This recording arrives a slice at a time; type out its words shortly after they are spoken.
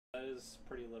is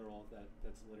pretty literal.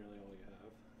 That's literally all you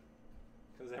have.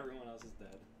 Because everyone else is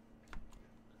dead.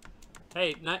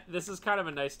 Hey, this is kind of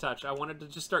a nice touch. I wanted to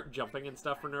just start jumping and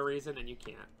stuff for no reason, and you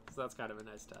can't. So that's kind of a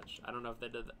nice touch. I don't know if they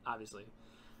did that. Obviously.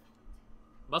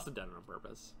 Must have done it on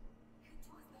purpose.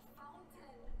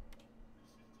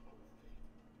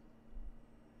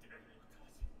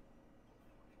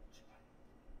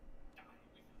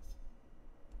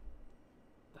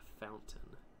 The fountain.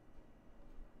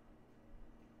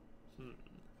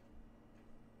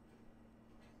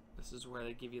 This is where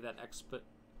they give you that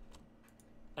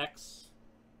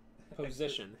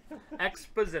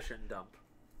exposition dump.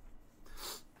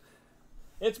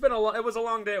 It was a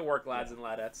long day at work, lads and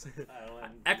ladettes.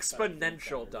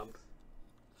 Exponential dump.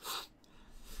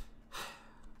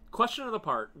 Question of the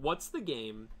part: what's the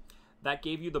game that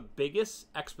gave you the biggest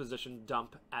exposition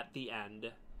dump at the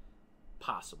end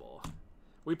possible?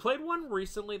 We played one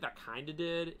recently that kind of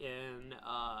did in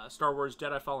Star Wars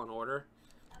Jedi Fallen Order.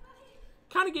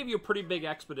 Kind of gave you a pretty big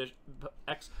expedition.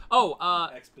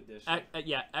 Expedition.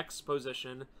 Yeah,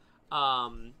 exposition.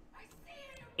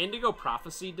 Indigo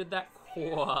Prophecy did that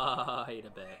quite a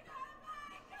bit.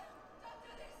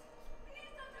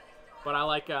 But I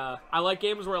like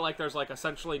games where like there's like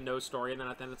essentially no story, and then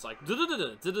at the end it's like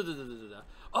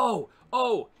oh,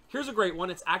 here's a great one.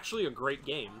 It's actually a great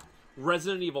game.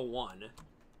 Resident Evil 1.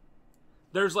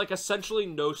 There's like essentially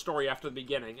no story after the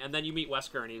beginning, and then you meet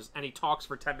Wesker and he talks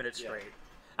for 10 minutes straight.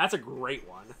 That's a great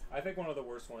one. I think one of the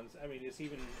worst ones. I mean, it's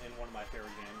even in one of my favorite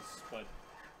games, but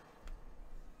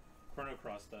Chrono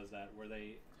Cross does that, where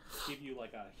they give you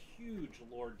like a huge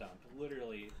lore dump,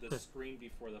 literally the screen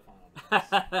before the final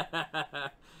boss.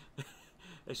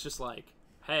 It's just like,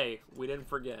 hey, we didn't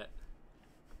forget.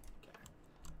 Okay.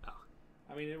 Oh.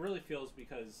 I mean, it really feels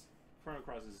because Chrono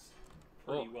Cross is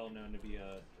pretty well known to be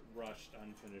a rushed,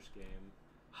 unfinished game.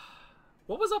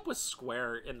 What was up with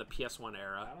Square in the PS1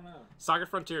 era? I don't know. Saga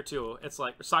Frontier 2, it's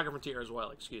like, Saga Frontier as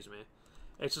well, excuse me.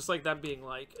 It's just like them being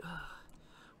like,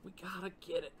 we gotta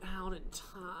get it out in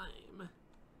time.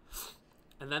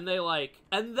 And then they like,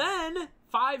 and then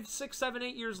 5, 6, 7,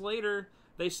 8 years later,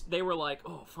 they were like,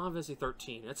 oh, Final Fantasy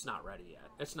 13, it's not ready yet.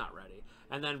 It's not ready.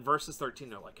 And then Versus 13,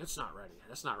 they're like, it's not ready yet.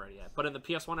 It's not ready yet. But in the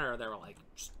PS1 era, they were like,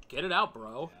 just get it out,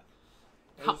 bro.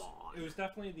 Yeah. Come on. It was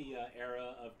definitely the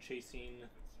era of chasing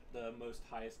the most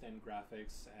highest-end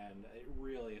graphics, and it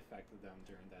really affected them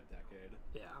during that decade.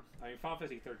 Yeah. I mean, Final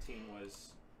Fantasy 13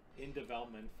 was in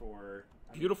development for...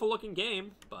 Beautiful-looking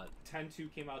game, but... 10-2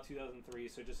 came out 2003,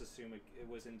 so just assume it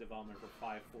was in development for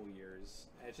 5 full years.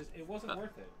 It wasn't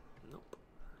worth it. Nope.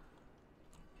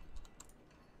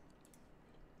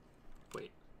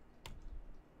 Wait.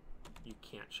 You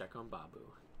can't check on Babu.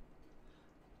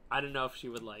 I don't know if she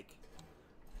would, like,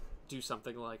 do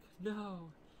something like,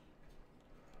 no...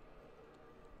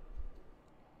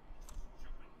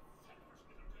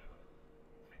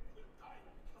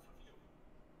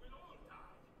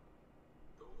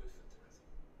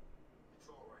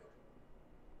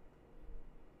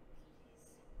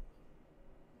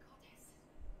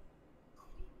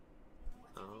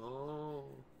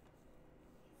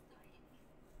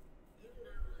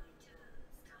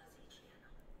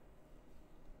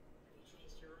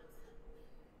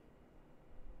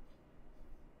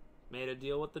 Made a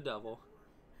deal with the devil.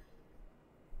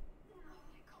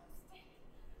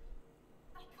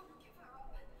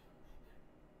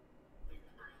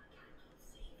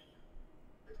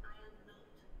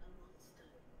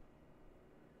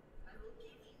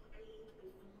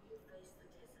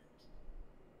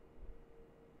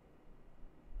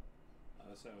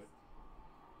 So...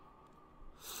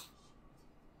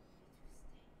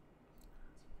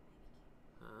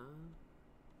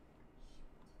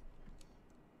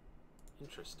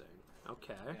 Interesting.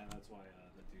 Okay. Yeah, that's why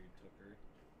the dude took her.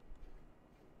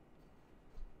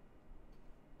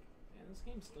 Man, this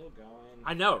game's still going.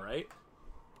 I know, right?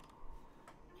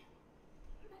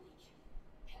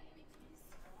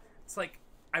 It's like,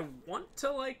 I want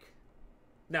to, like...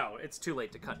 No, it's too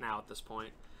late to cut now at this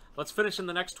point. Let's finish in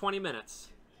the next 20 minutes.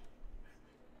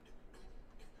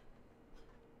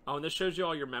 Oh, and this shows you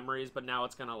all your memories, but now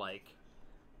it's gonna, like...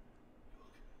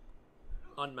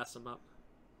 unmess them up.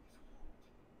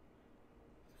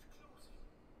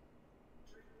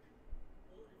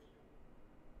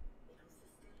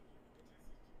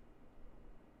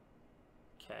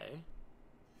 Okay.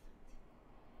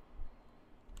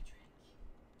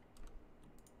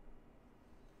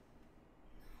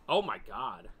 Oh my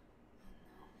god.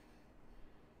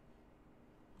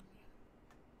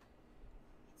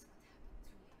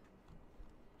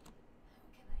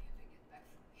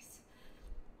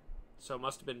 So it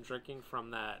must have been drinking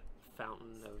from that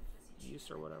fountain of use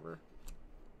or whatever.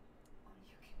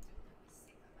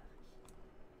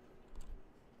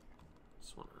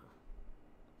 Just wanna...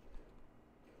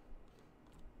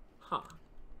 Huh.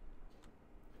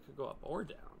 I could go up or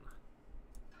down.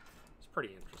 It's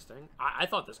pretty interesting. I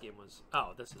thought this game was...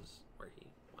 Oh, this is where he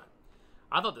went.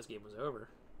 I thought this game was over.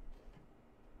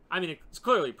 I mean, it's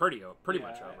clearly pretty much over.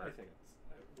 I think it's...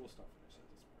 we'll stop finish at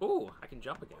this point. Ooh, I can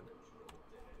jump again.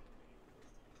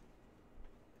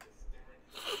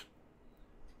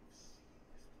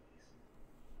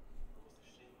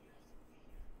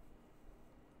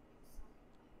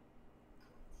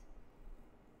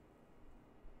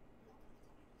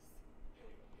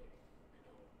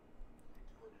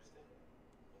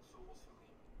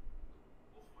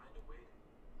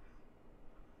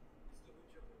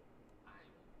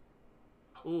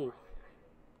 Ooh.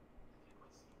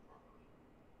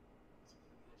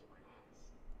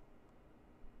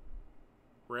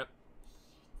 Rip.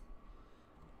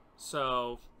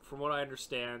 So, from what I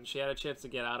understand, she had a chance to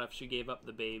get out if she gave up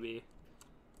the baby,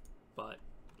 but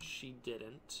she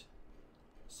didn't.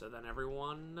 So then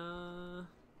everyone's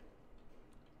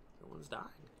dying.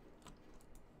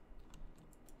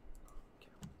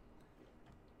 Okay.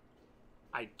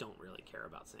 I don't really care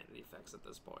about sanity effects at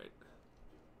this point.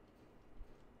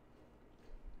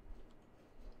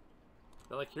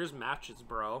 They're like, here's matches,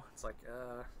 bro. It's like,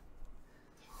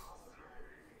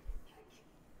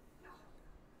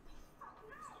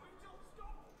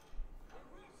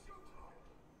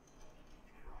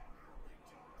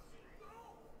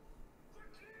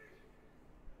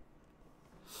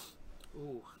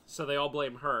 Ooh. So they all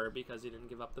blame her because he didn't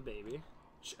give up the baby.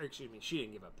 Excuse me, she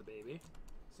didn't give up the baby.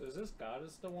 So is this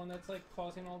goddess the one that's like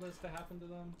causing all this to happen to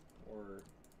them? Or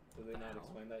do they not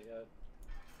explain that yet?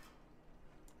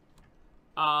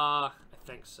 I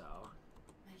think so.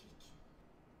 Malik,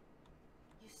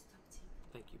 you stopped him.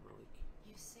 Thank you, Malik.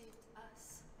 You saved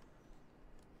us.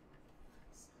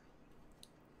 I'm sorry.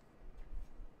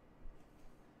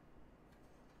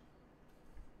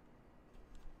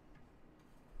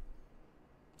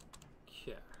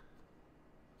 Yeah.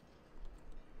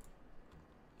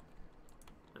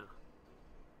 Oh.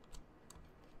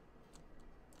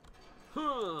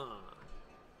 Huh.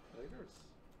 Tigers.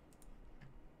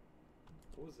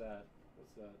 What was that?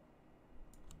 What's that?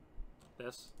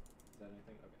 This? Is that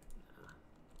anything? Okay.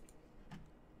 Nah.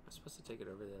 I'm supposed to take it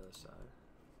over the other side.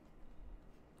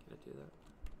 Can I do that?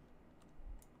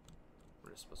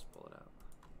 We're just supposed to pull it out.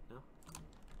 No?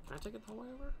 Can I take it the whole way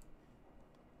over?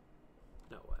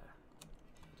 No way.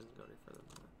 It doesn't go any further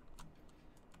than that.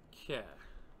 Okay.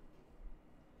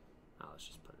 Oh, let's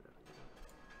just put it in again.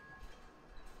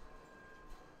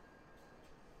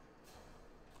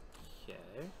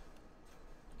 Okay.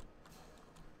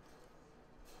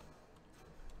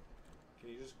 Can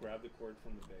you just grab the cord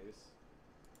from the base?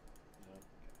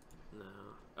 No.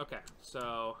 No. Okay,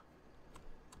 so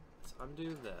let's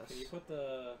undo this.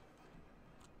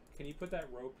 Can you put that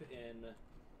rope in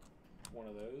one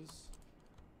of those?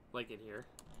 Like in here?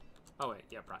 Oh wait,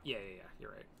 yeah, yeah, you're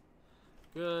right.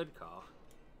 Good call.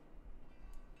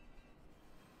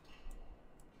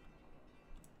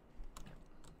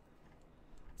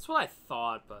 That's what I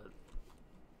thought, but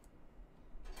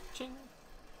ching.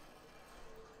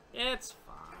 It's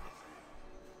fine.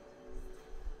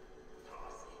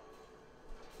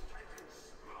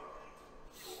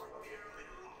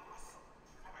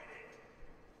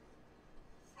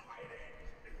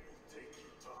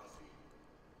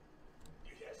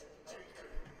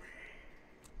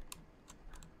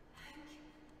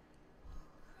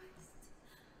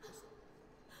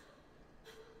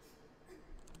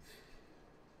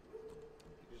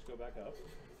 Go back up.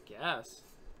 Guess.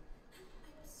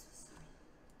 I'm so sorry.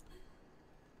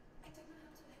 I don't know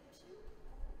how to help you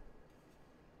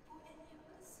or any of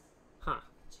us. Huh.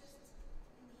 Just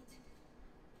need.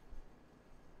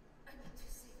 I need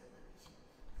to save a life.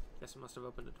 Guess it must have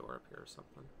opened a door up here or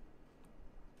something.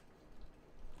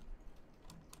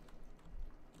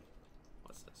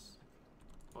 What's this?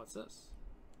 What's this?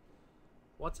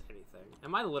 What's anything?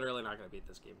 Am I literally not going to beat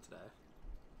this game today?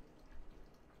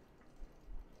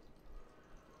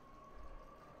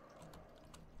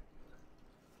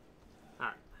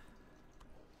 Alright.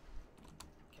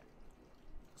 Okay.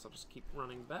 So I'll just keep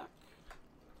running back.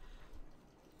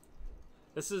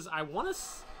 This is, I want to...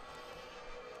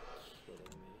 Kidding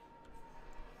me.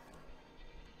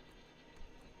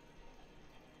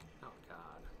 Oh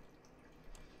god.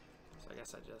 So I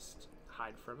guess I just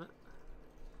hide from it.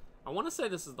 I want to say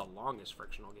this is the longest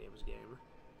Frictional Games game.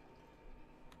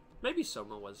 Maybe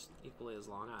SOMA was equally as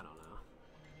long, I don't know.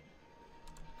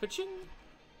 Ka-ching!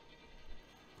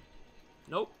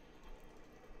 Nope.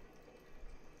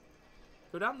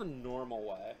 Go down the normal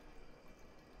way.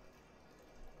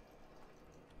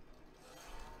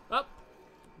 Up.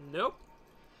 Nope.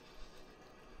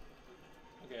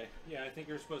 Okay, yeah, I think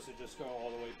you're supposed to just go all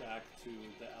the way back to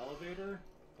the elevator.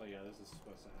 But yeah, this is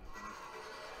supposed to happen.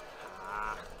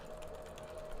 Ah.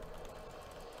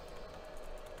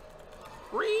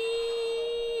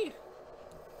 Whee!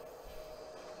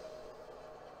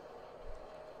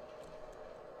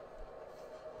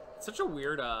 Such a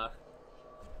weird,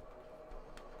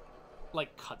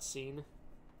 like, cutscene.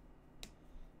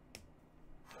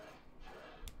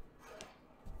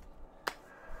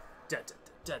 Da, da,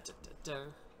 da, da, da, da.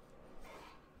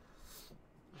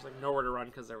 There's, like, nowhere to run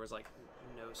because there was, like,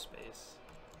 no space.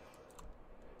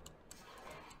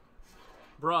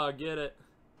 Bruh, get it.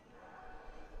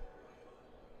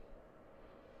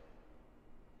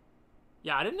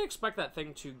 Yeah, I didn't expect that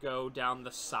thing to go down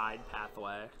the side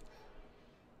pathway.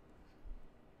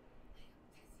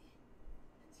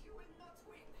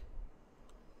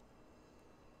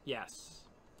 Yes.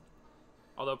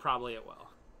 Although probably it will.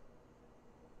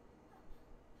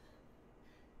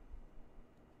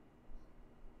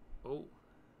 Oh.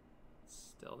 It's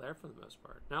still there for the most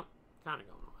part. Nope. Kind of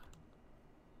going away.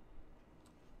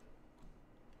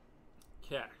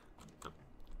 Okay. Oh.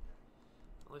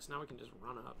 At least now we can just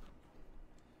run up.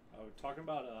 Oh, talking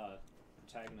about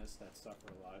protagonists that suffer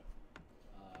a lot.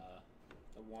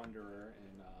 The Wanderer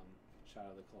in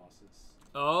Shadow of the Colossus.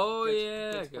 Oh, Gets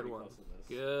yeah. Good pretty one. close to this.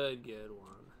 Good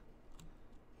one.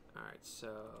 Alright,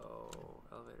 so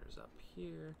elevator's up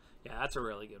here. Yeah, that's a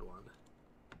really good one.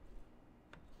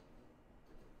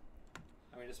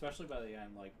 I mean, especially by the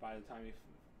end, like, by the time you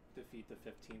defeat the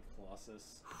 15th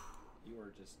Colossus, you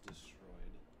are just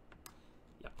destroyed.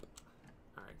 Yep.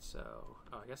 Alright, so...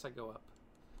 Oh, I guess I go up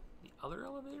the other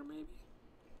elevator, maybe?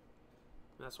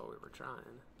 That's what we were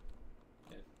trying.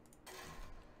 Yeah.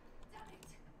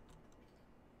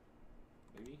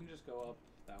 Maybe you can just go up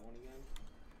that one again?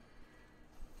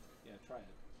 Yeah, try it.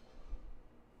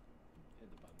 Hit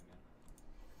the button again.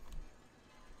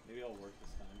 Maybe it'll work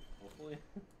this time, hopefully.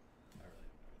 I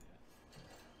really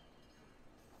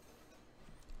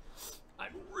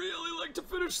have no idea. I'd really like to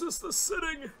finish this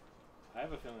sitting! I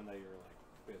have a feeling that you're, like,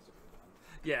 basically done.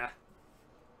 Yeah.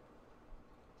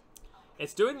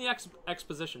 It's doing the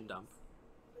exposition dump.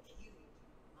 But you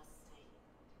must stay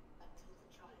until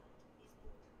the child is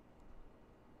born.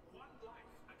 One life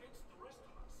against the rest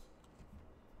of us.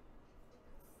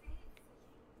 Say it for you.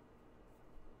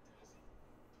 Does it?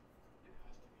 It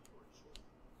has to be your choice.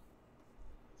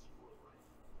 It's your life.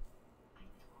 I can't. I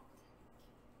can't.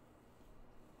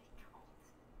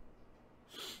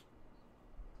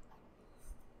 I must listen. I will not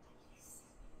give up this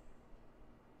child.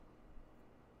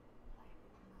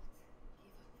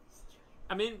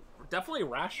 I mean, definitely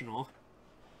rational.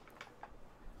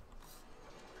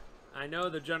 I know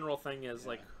the general thing is, Yeah,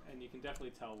 like, and you can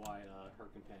definitely tell why her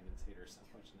companions hate her so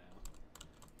much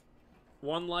now.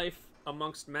 one life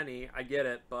amongst many, I get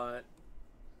it, but,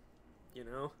 you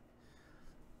know,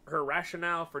 her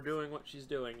rationale for doing what she's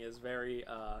doing is very,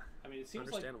 I mean, it seems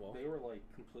like understandable. they were, like,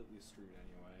 completely screwed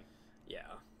anyway.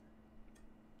 yeah.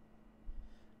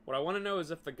 What I want to know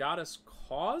is if the goddess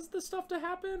caused the stuff to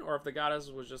happen, or if the goddess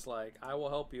was just like, I will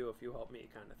help you if you help me,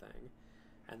 kind of thing.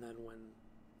 And then when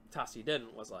Tassi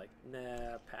didn't, was like,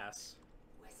 nah, pass.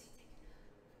 Where's he taken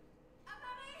her?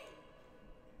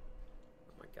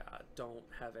 Oh my god, don't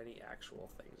have any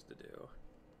actual things to do.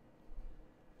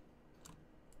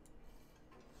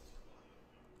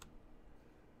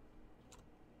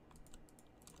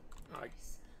 Alright,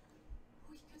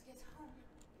 We could get home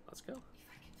let's go. if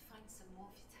I can find some more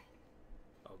Vital.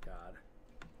 Oh god.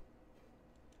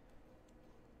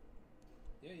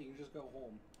 Yeah, you can just go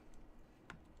home.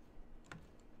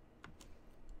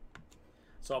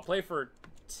 So I'll play for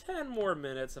 10 more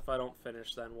minutes. If I don't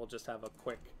finish, then we'll just have a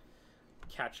quick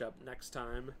catch up next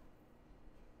time.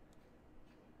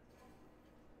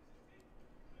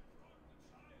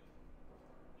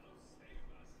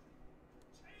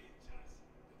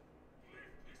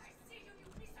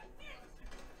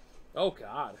 Oh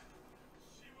god.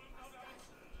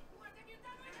 What have you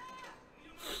done with her?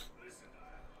 Listen,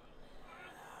 I'm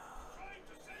trying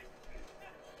to save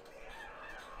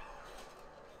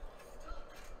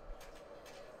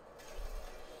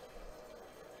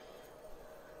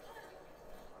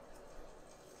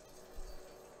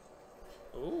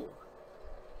Ooh.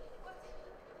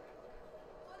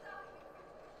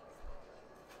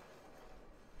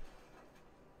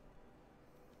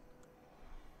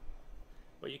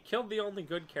 Well, you killed the only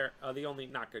good character, the only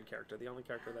not good character, the only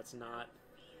character that's not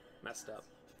messed up.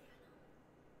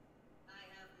 I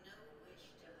have no wish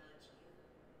to hurt you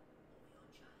or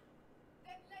your child.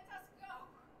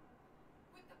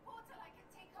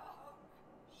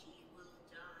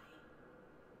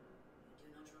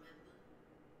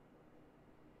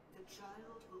 The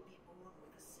child will be born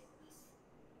with a sickness.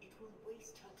 It will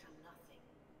waste her to nothing.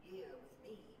 Here with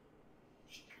me,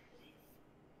 she can live.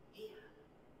 Here,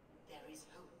 there is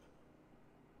hope.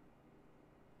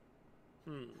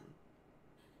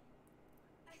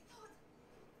 I thought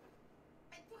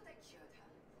I cured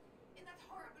her. In that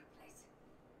horrible place.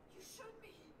 You showed me.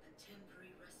 A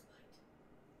temporary respite.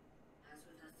 As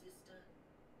with her sister,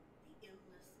 the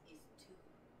illness is too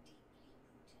deeply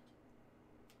rooted.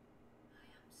 I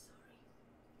am sorry.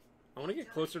 I want to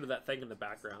get closer to that thing in the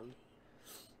background.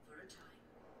 For a time,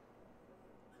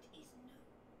 but is no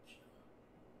cure.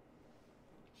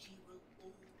 She will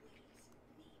always need it.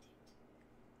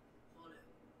 Follow.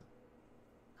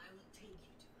 I will take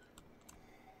you to her.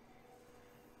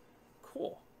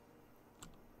 Cool.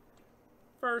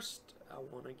 First, I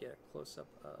want to get a close-up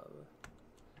of...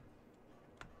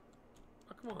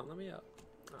 Oh, come on, let me up.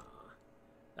 Aw,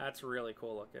 that's really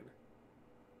cool looking.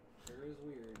 Sure is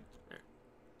weird. There.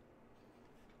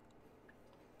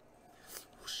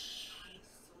 I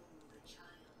saw the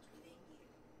child within you.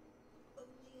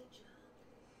 Only a germ,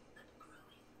 but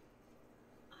growing.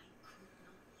 I could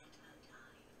not let her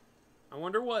die. I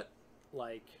wonder what,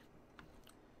 like,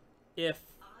 if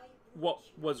what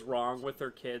was wrong with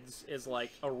their kids is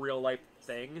like a real life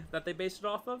thing that they based it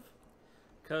off of,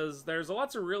 because there's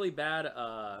lots of really bad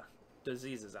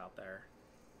diseases out there.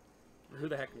 Who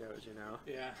the heck knows, you know?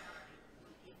 Yeah.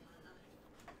 Will give her life,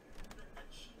 but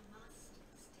that she must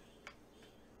stay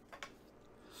here.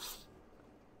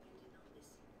 You did not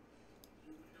listen.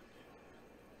 You would not let her.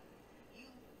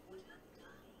 You would have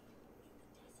died in the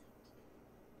desert.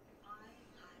 I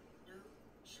had no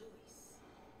choice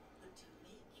but to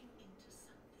make you into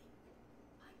something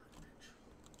I could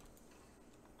control.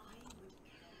 I would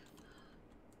care for her.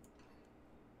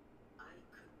 I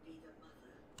could be the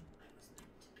mother I was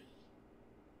meant to be.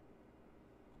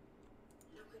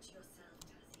 Look at yourself,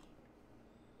 Tazzy.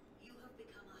 You have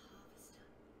become a harvester.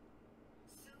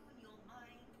 Soon your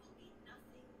mind will be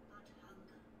nothing but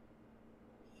hunger.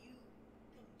 You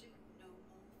can do no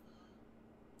more for her.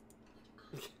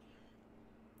 But I can.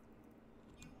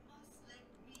 You must let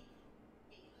me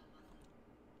be her mother.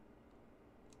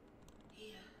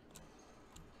 Here.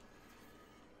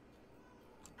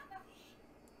 I'm here.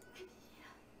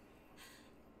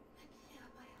 I'm here,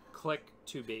 my heart. Click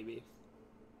to baby.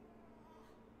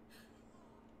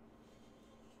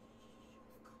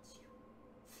 I've got you.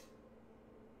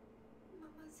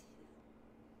 Mama's here.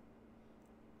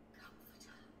 Comfort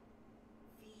her.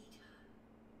 Feed her.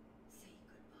 Say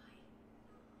goodbye.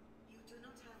 You do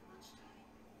not have much time.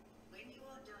 When you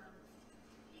are done,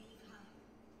 leave her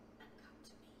and come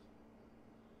to me.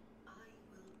 I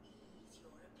will ease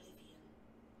your oblivion.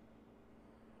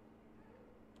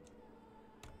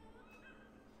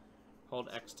 Hold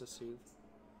X to soothe.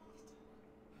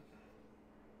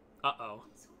 Uh-oh.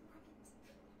 It's all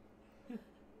right.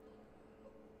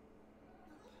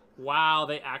 Wow,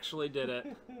 they actually did it.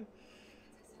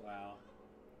 Wow.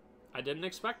 I didn't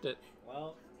expect it.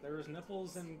 Well, there was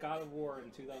nipples in God of War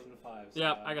in 2005. So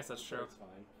Yep, I guess that's I'm sure true. It's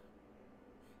fine.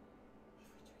 If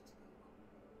we try to go,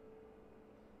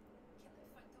 can I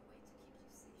find a way to keep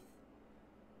you safe?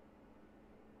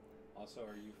 Also,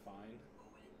 are you fine? Or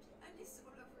will it be Alice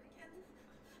all over again?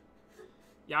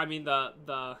 Yeah, I mean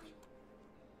the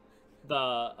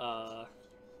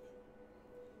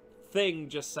thing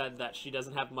just said that she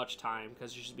doesn't have much time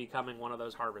because she's becoming one of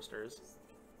those harvesters.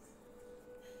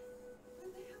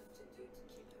 What they have to do to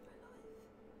keep them alive?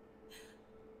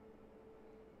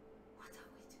 What are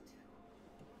we to do?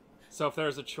 So if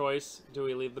there's a choice, do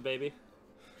we leave the baby?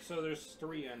 So there's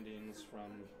 3 endings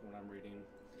from what I'm reading.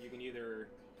 You can either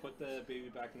put the baby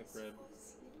back in the crib,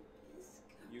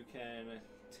 you can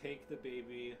take the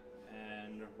baby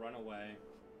and run away,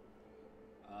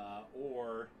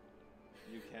 or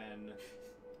you can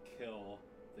kill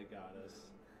the goddess.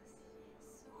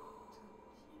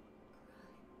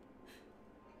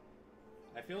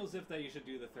 I feel as if that you should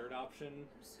do the 3rd option,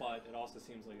 but it also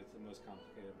seems like it's the most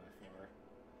complicated by far.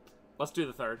 Let's do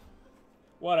the 3rd.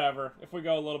 Whatever. If we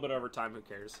go a little bit over time, who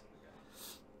cares?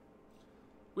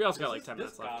 We also got like 10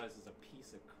 minutes This left. goddess is a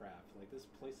piece of crap. Like, this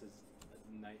place is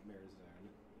a nightmare zone.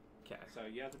 Okay. So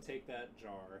you have to take that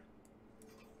jar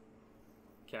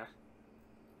Okay.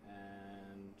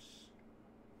 and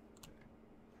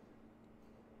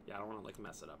Yeah, I don't want to like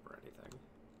mess it up or anything.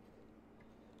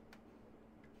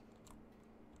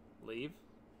 Leave.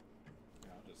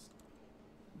 yeah, I'll just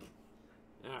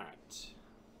Alright.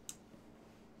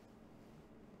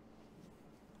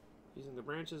 Using the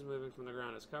branches moving from the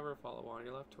ground as cover, follow on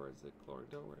your left towards the glowing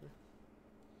doorway.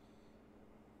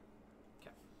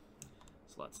 Okay.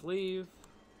 So let's leave.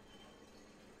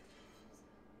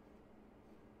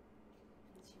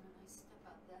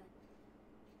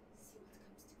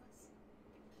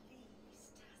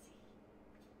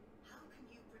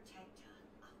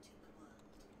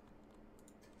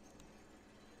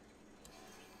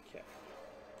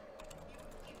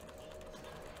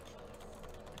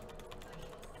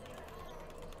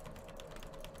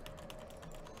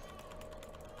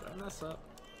 mess up.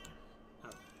 Oh.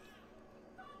 Okay,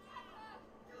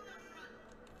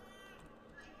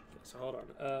 so hold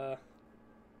on.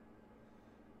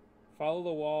 Follow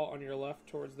the wall on your left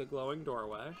towards the glowing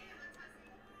doorway.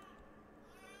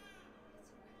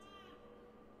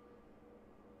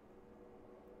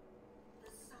 The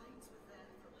signs were there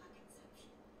from her conception.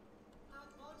 Her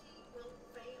body will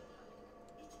fail her.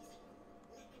 It is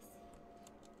her legacy.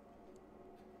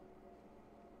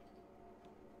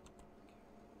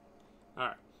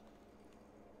 Alright.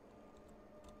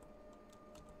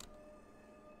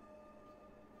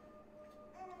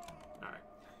 Alright.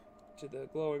 To the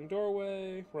glowing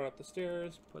doorway, run up the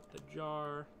stairs, put the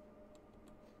jar.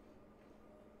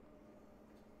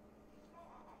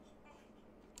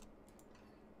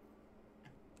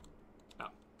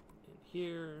 Out in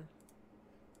here.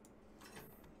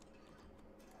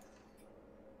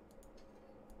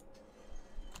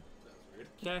 That was weird.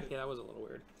 Okay, yeah, that was a little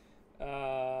weird.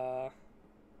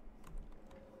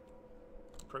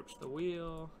 Approach the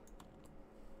wheel.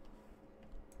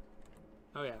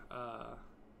 Oh yeah,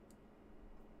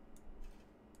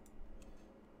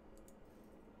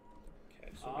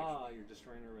 okay, so You're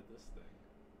destroying her with this thing.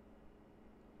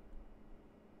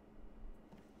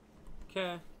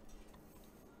 okay.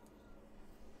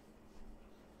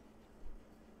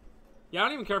 Yeah, I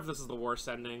don't even care if this is the worst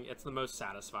ending. It's the most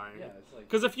satisfying. Yeah, it's like...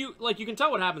 Because if you, like, you can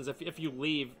tell what happens if you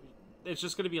leave. It's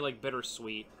just going to be, like,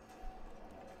 bittersweet.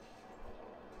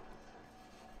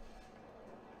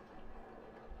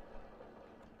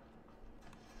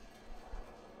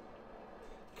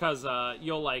 Because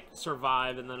you'll, like,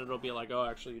 survive, and then it'll be like, oh,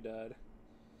 actually, you died.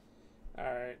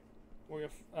 Alright. We're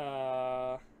going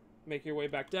to make your way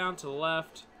back down to the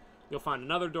left. You'll find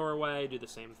another doorway, do the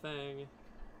same thing.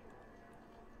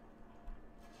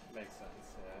 Makes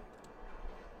sense, yeah.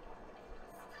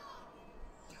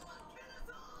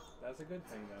 That's a good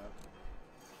thing, though.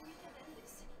 We can end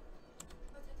this,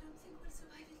 but I don't think we'll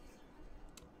survive it,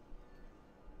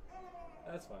 little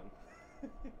one. That's fun.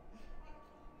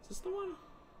 Is this the one?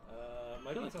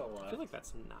 Might be to the left. I feel like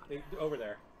that's not. Over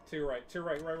there. To your right. To your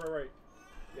right. Right.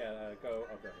 Yeah, go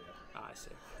up there, yeah. Ah, I see.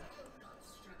 Do not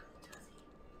struggle, Tuzzy.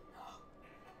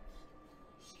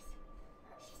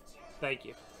 Thank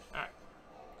you. Alright.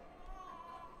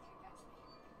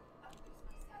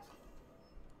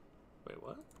 Wait,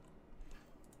 what?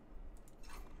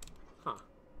 Huh.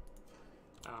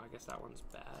 Oh, I guess that one's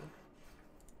bad.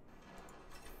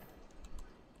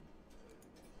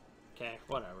 Okay,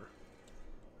 whatever.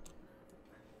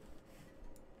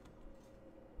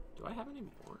 Do I have any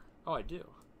more? Oh, I do.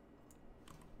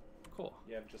 Cool.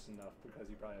 You have just enough because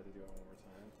you probably have to do it one more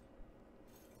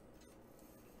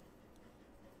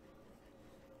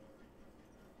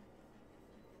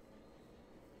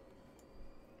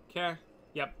time. Okay.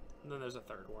 Yep. And then there's a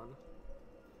third one.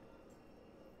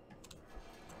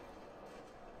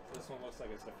 So this one looks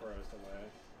like it's the furthest away.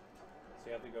 So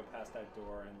you have to go past that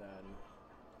door and then...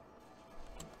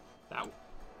 That.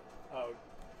 Oh,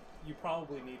 you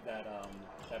probably need that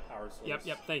that power source.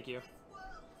 Yep. Thank you.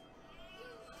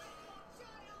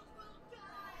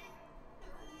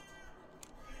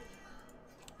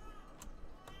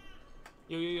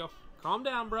 Yo. Calm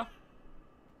down, bruh.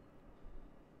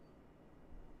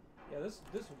 Yeah, this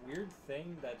weird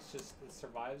thing that's just it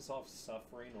survives off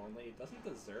suffering only. It doesn't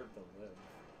deserve to live.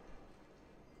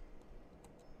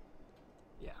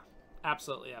 Yeah.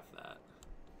 Absolutely F that.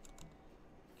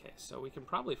 Okay, so we can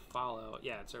probably follow.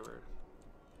 Yeah, it's over.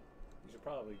 You should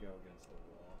probably go against the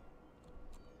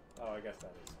wall. Oh, I guess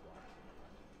that is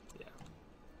blocked. Yeah.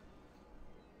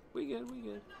 We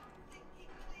good.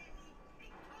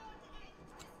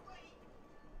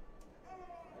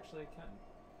 Actually, it can.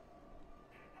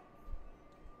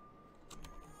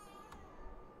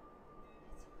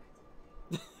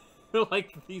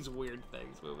 Like these weird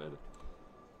things moving.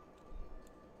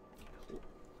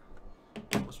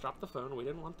 Let's drop the phone. We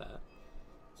didn't want that.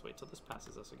 Let's wait till this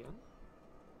passes us again.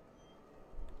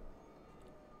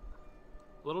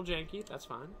 A little janky. That's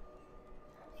fine.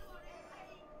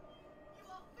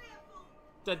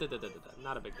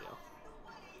 Not a big deal.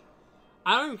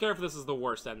 I don't even care if this is the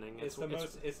worst ending. It's the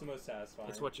most satisfying.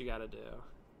 It's what you gotta do.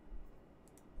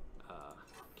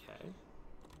 Okay.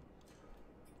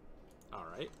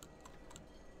 Alright.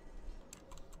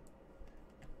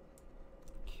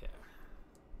 Okay.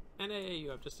 And AA, you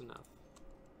have just enough.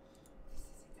 This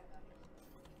isn't about it.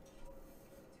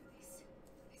 Do this.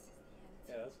 This is the end.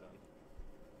 Yeah, that's fine.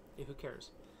 Yeah, who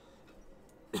cares?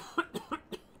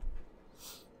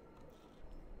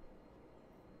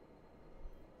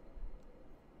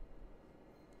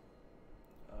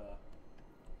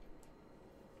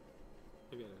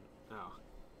 Maybe I didn't. Oh.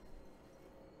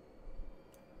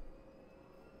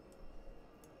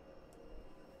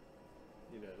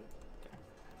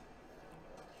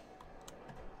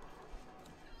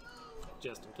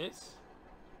 just in case.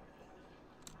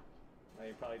 Now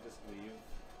you probably just leave.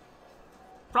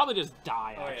 Probably just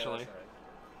die, Oh, actually. yeah, that's right.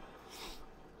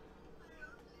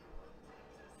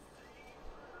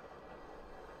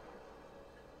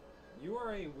 You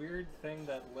are a weird thing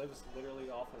that lives literally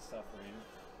off of suffering.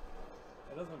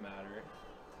 It doesn't matter.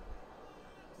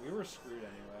 We were screwed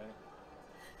anyway.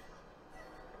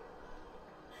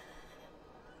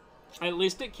 At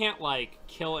least it can't, like,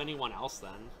 kill anyone else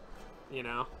then. You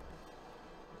know?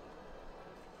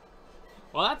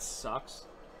 Well, that sucks.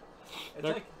 It's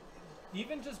They're- like,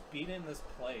 even just being in this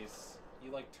place, you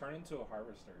like turn into a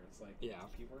harvester. It's like, Yeah.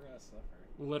 people are gonna suffer.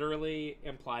 Literally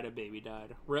implied a baby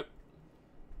died. Rip.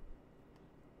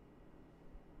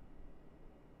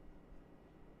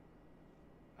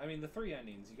 I mean, the 3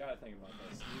 endings, you gotta think about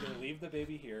this. You either leave the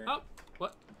baby here. Oh,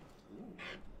 what? Ooh.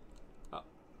 Oh,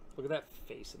 look at that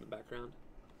face in the background.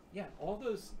 Yeah, all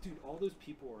those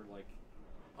people are like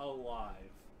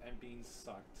alive and being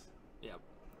sucked. Yep.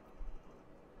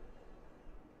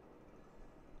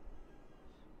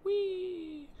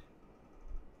 Whee!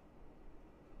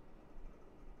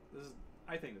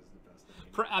 I think this is the best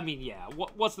ending. I mean, yeah.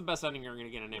 What's the best ending you're going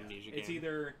to get in an Amnesia game? It's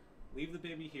either leave the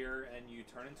baby here and you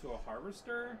turn into a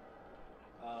harvester,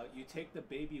 you take the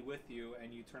baby with you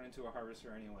and you turn into a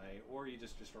harvester anyway, or you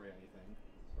just destroy anything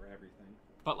or everything.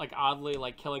 But, like, oddly,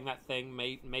 like, killing that thing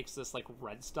makes this, like,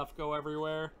 red stuff go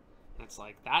everywhere. And it's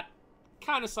like, that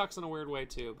kind of sucks in a weird way,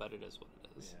 too, but it is what it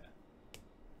is.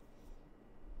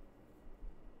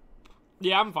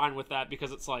 Yeah, I'm fine with that,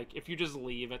 because it's like, if you just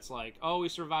leave, it's like, oh, we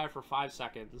survived for 5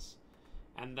 seconds,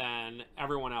 and then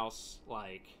everyone else,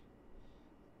 like,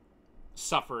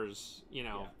 suffers, you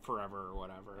know, forever or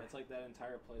whatever. It's like that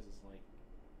entire place is, like,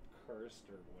 cursed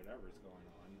or whatever's going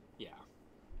on. Yeah.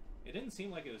 It didn't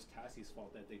seem like it was Tassie's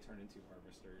fault that they turned into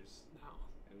harvesters. No.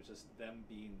 It was just them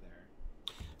being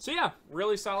there. So yeah,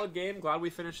 really solid game. Glad we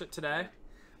finished it today.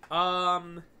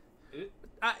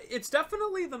 It's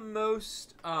definitely the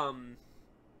most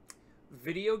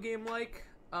video game-like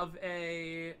of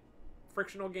a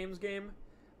Frictional Games game.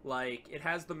 Like, it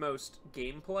has the most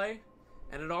gameplay,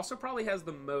 and it also probably has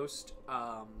the most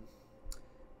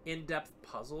in-depth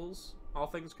puzzles, all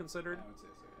things considered. I would say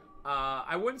so, yeah.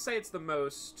 I wouldn't say it's the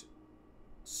most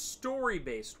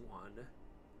story-based one,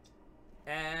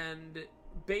 and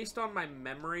based on my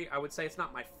memory, I would say it's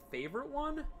not my favorite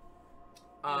one,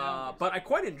 but I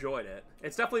quite enjoyed it.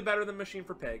 It's definitely better than Machine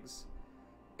for Pigs.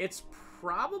 It's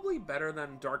probably better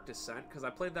than Dark Descent, because I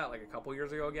played that like a couple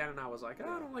years ago again, and I was like, oh,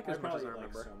 I don't like it as much as I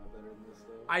remember. Soma better than this,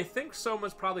 though. I think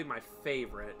Soma's probably my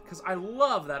favorite, because I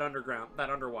love that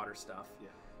underwater stuff. Yeah.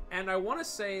 And I want to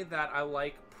say that I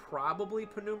like probably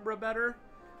Penumbra better,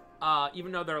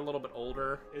 even though they're a little bit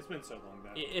older. It's been so long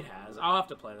that It has. I'll have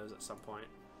to play those at some point.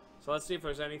 So let's see if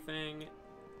there's anything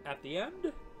at the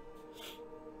end.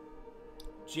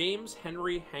 James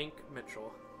Henry Hank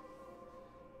Mitchell.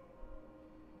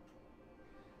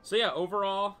 So yeah,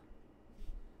 overall,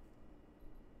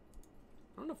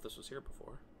 I don't know if this was here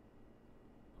before.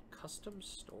 Custom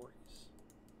stories.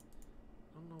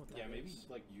 I don't know what that is. Yeah, maybe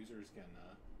like users can.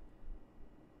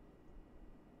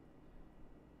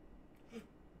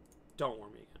 Don't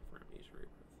warn me again for Amnesia Rebirth.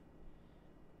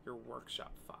 Your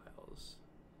workshop files.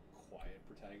 Quiet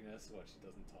protagonist. What, she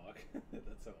doesn't talk?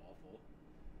 That's so awful.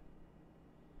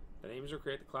 That aims to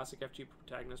create the classic FG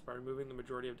protagonist by removing the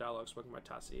majority of dialogue spoken by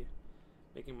Tassi,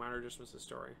 making minor adjustments to the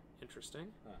story. Interesting.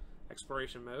 Huh.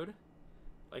 Exploration mode.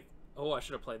 Like, oh, I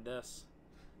should have played this.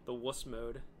 The wuss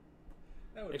mode.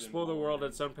 That would've Explore been the world boring.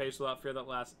 at its own pace without fear that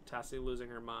last Tassi losing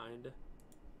her mind.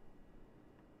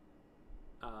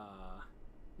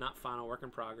 Not final, work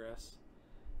in progress.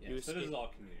 Yeah, You so this is escape- all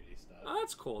community stuff. Oh,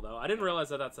 that's cool, though. I didn't realize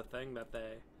that that's a thing, that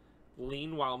they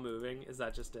lean while moving. Is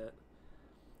that just it?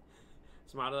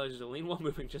 Some audio to lean while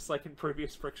moving, just like in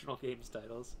previous Frictional Games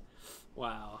titles.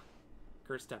 Wow.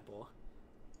 Cursed Temple.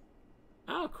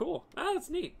 Oh, cool. Oh, that's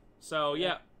neat. So,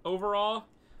 yeah, overall,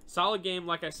 solid game.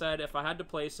 Like I said, if I had to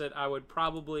place it, I would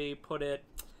probably put it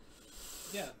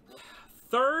Yeah.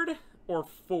 third or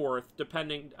fourth,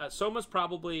 depending. Soma's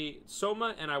probably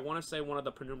Soma, and I want to say one of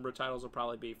the Penumbra titles will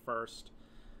probably be first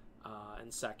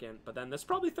and second, but then this is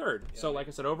probably third. Yeah. So, like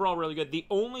I said, overall really good. The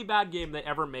only bad game they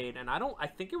ever made, and I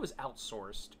think it was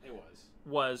outsourced, It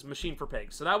was Machine for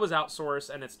Pigs. So that was outsourced,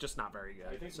 and it's just not very I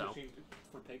good. think So Machine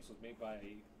for Pigs was made by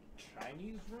a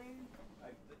Chinese room.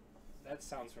 That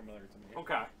sounds familiar to me.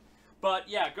 okay. But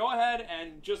yeah, go ahead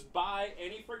and just buy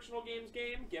any Frictional Games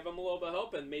game, give them a little bit of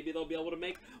hope, and maybe they'll be able to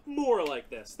make more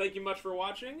like this. Thank you much for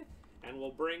watching, and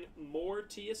we'll bring more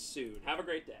to you soon. Have a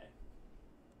great day.